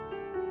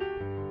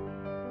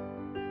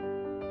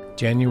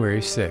January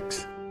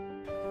 6th.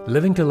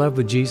 Living to Love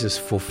with Jesus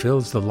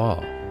fulfills the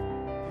law.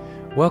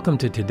 Welcome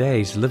to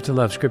today's Live to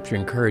Love Scripture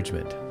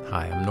Encouragement.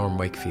 Hi, I'm Norm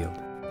Wakefield.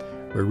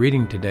 We're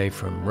reading today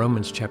from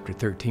Romans chapter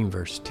 13,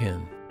 verse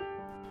 10.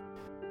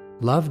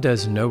 Love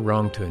does no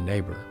wrong to a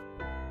neighbor.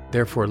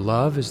 Therefore,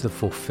 love is the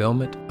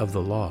fulfillment of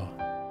the law.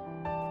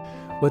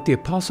 What the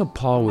Apostle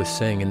Paul was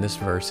saying in this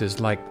verse is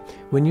like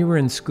when you were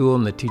in school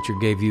and the teacher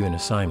gave you an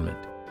assignment.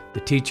 The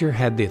teacher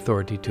had the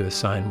authority to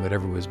assign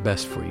whatever was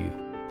best for you,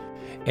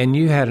 and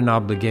you had an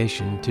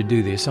obligation to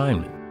do the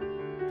assignment.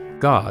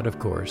 God, of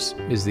course,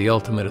 is the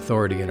ultimate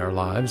authority in our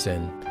lives,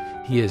 and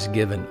He has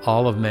given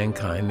all of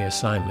mankind the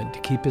assignment to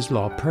keep His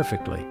law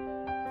perfectly.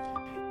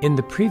 In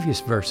the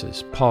previous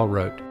verses, Paul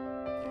wrote,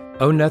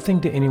 "Owe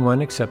nothing to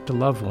anyone except to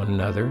love one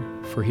another,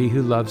 for he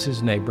who loves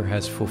his neighbor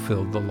has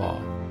fulfilled the law.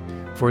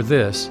 For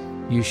this,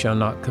 you shall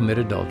not commit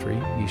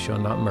adultery, you shall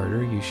not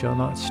murder, you shall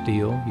not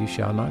steal, you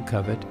shall not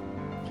covet.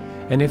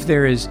 And if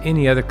there is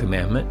any other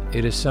commandment,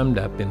 it is summed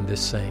up in this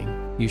saying,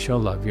 you shall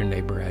love your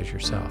neighbor as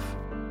yourself."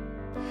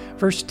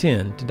 Verse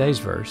 10, today's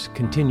verse,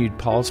 continued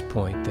Paul's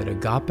point that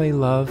agape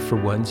love for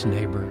one's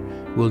neighbor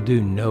will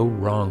do no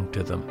wrong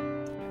to them.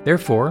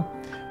 Therefore,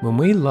 when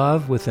we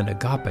love with an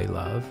agape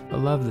love, a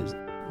love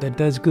that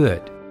does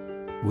good,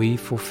 we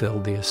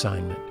fulfill the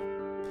assignment.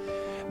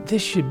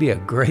 This should be a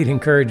great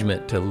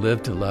encouragement to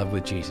live to love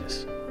with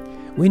Jesus.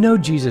 We know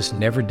Jesus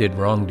never did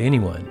wrong to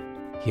anyone.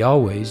 He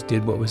always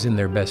did what was in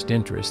their best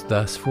interest,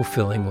 thus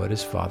fulfilling what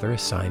His Father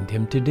assigned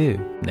Him to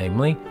do,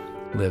 namely,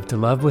 live to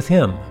love with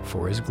Him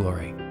for His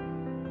glory.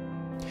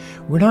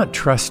 We're not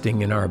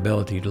trusting in our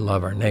ability to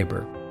love our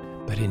neighbor,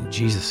 but in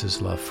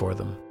Jesus' love for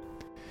them.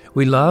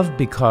 We love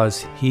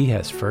because He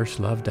has first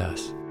loved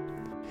us.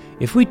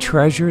 If we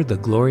treasure the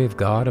glory of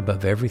God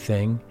above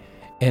everything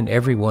and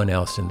everyone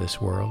else in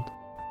this world,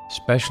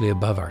 especially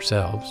above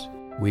ourselves,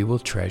 we will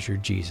treasure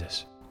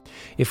Jesus.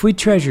 If we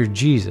treasure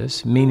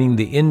Jesus, meaning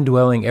the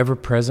indwelling,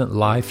 ever-present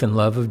life and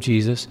love of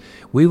Jesus,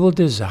 we will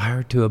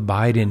desire to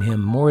abide in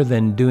Him more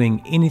than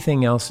doing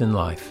anything else in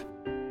life.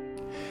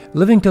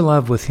 Living to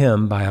love with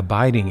Him by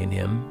abiding in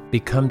Him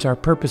becomes our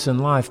purpose in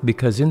life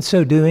because in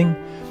so doing,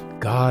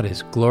 God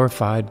is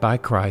glorified by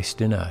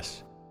Christ in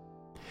us.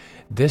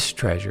 This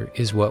treasure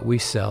is what we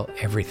sell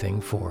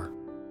everything for.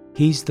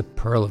 He's the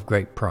pearl of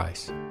great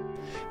price.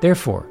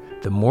 Therefore,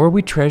 the more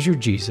we treasure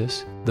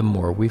Jesus, the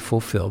more we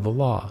fulfill the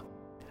law.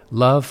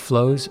 Love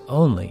flows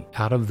only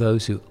out of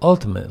those who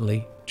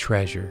ultimately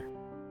treasure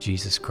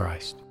Jesus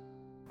Christ.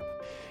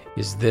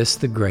 Is this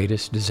the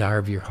greatest desire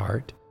of your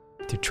heart,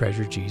 to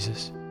treasure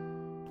Jesus?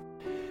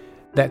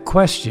 That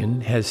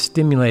question has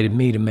stimulated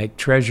me to make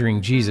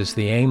treasuring Jesus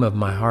the aim of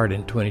my heart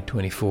in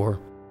 2024.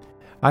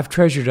 I've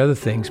treasured other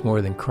things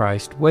more than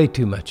Christ way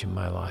too much in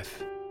my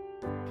life.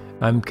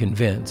 I'm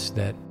convinced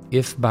that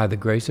if by the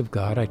grace of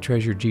God I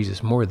treasure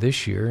Jesus more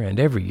this year and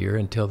every year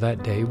until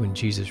that day when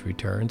Jesus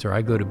returns or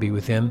I go to be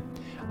with Him,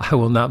 I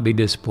will not be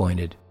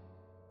disappointed.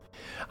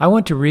 I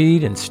want to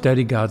read and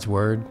study God's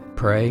Word,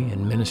 pray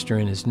and minister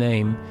in His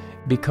name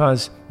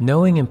because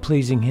knowing and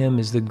pleasing Him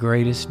is the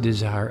greatest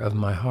desire of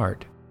my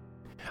heart.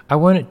 I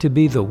want it to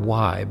be the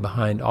why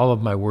behind all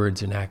of my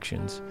words and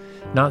actions,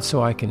 not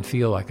so I can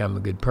feel like I'm a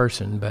good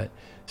person, but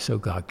so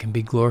God can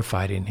be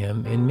glorified in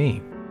Him in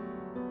me.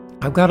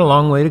 I've got a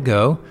long way to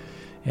go,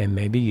 and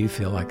maybe you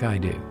feel like I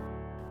do.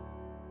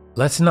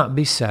 Let's not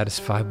be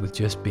satisfied with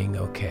just being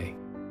okay.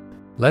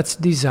 Let's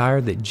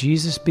desire that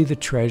Jesus be the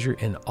treasure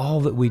in all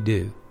that we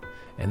do,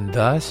 and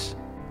thus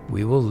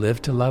we will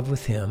live to love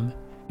with Him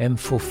and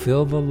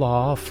fulfill the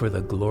law for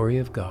the glory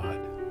of God.